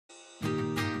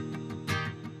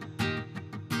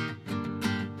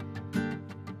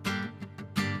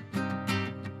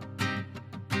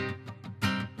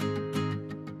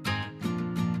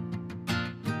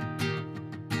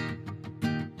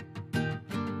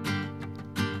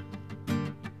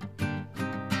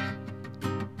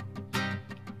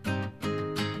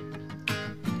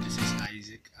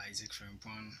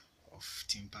champon of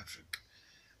Team Patrick,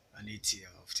 an 8th year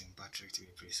of Team Patrick to be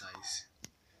precise.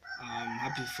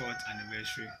 Happy 4th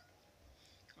anniversary.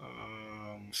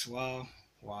 SWAL,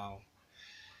 wow,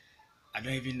 I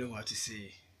don't even know what to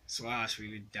say. SWAL has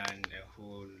really done a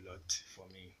whole lot for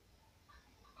me.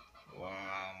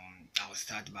 I'll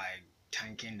start by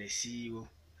thanking the CEO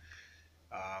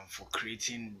for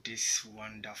creating this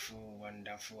wonderful, and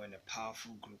a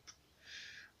powerful group.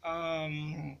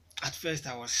 At first,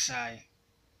 I was shy.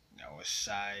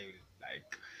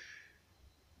 Like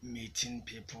meeting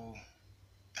people.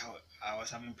 I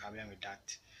was having problem with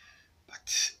that,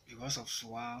 but because of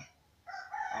SWAL,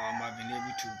 I've been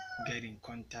able to get in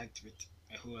contact with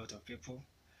a whole lot of people.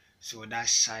 So that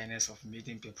shyness of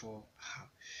meeting people,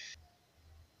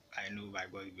 I know by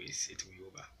God's grace it will be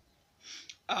over.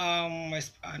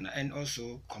 And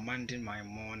also commanding my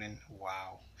morning.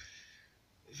 Wow,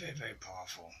 very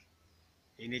powerful.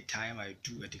 Anytime I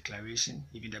do a declaration,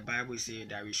 even the Bible says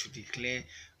that we should declare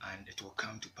and it will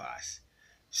come to pass.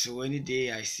 So any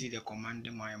day I see the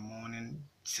commanding my morning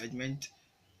segment,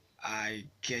 I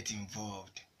get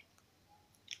involved.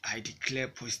 I declare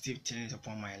positive things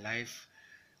upon my life,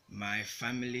 my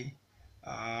family,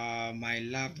 my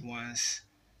loved ones,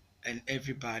 and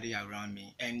everybody around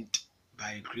me. And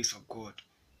by the grace of God,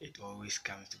 it always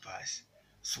comes to pass.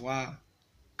 SWA,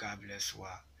 God bless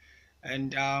SWA.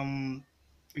 And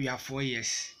we are 4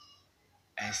 years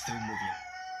and still moving.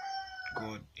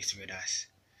 God is with us.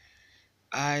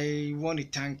 I want to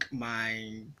thank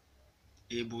my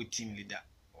able team leader.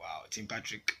 Wow, Team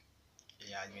Patrick.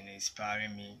 He has been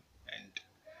inspiring me and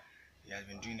he has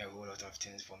been doing a whole lot of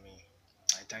things for me.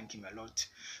 I thank him a lot.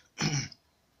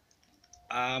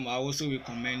 I also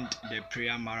recommend the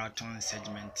prayer marathon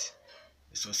segment.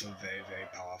 It's also very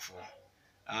powerful.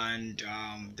 And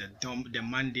the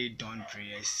Monday dawn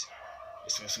prayers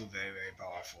is also very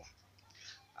powerful.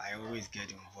 I always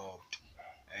get involved.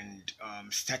 And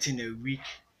starting a week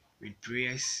with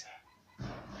prayers,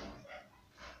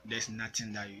 there's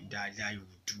nothing that you will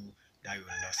do that you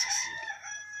will not succeed.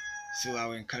 So I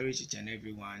will encourage each and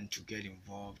everyone to get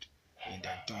involved in the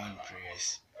dawn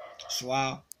prayers.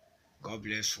 SWAL, God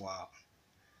bless SWAL.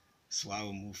 SWAL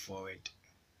will move forward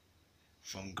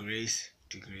from grace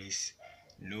to grace.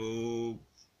 No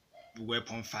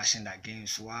weapon fashioned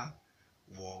against SWAL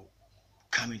will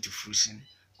come into fruition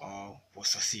or will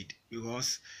succeed,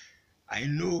 because I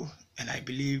know and I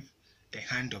believe the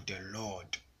hand of the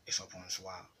Lord is upon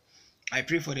SWAL. I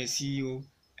pray for the CEO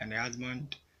and the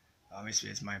husband.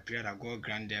 It's my prayer that God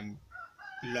grant them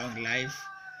long life,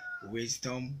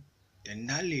 wisdom, the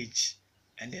knowledge,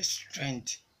 and the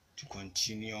strength to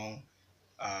continue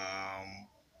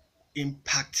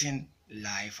impacting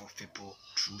life of people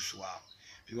through SWAL.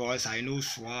 Because I know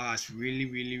SWAL has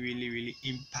really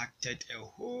impacted a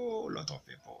whole lot of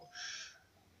people.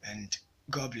 And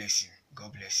God bless you.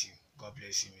 God bless you. God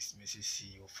bless you, Mrs.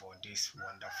 CEO, for this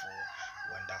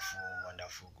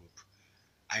wonderful group.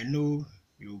 I know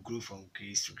you will grow from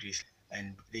grace to grace,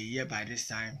 and the year by this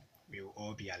time we will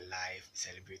all be alive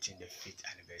celebrating the 5th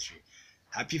anniversary.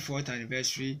 Happy 4th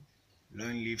anniversary.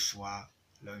 Long live SWAL.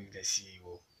 Long live the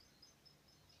CEO.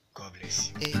 God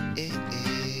bless you.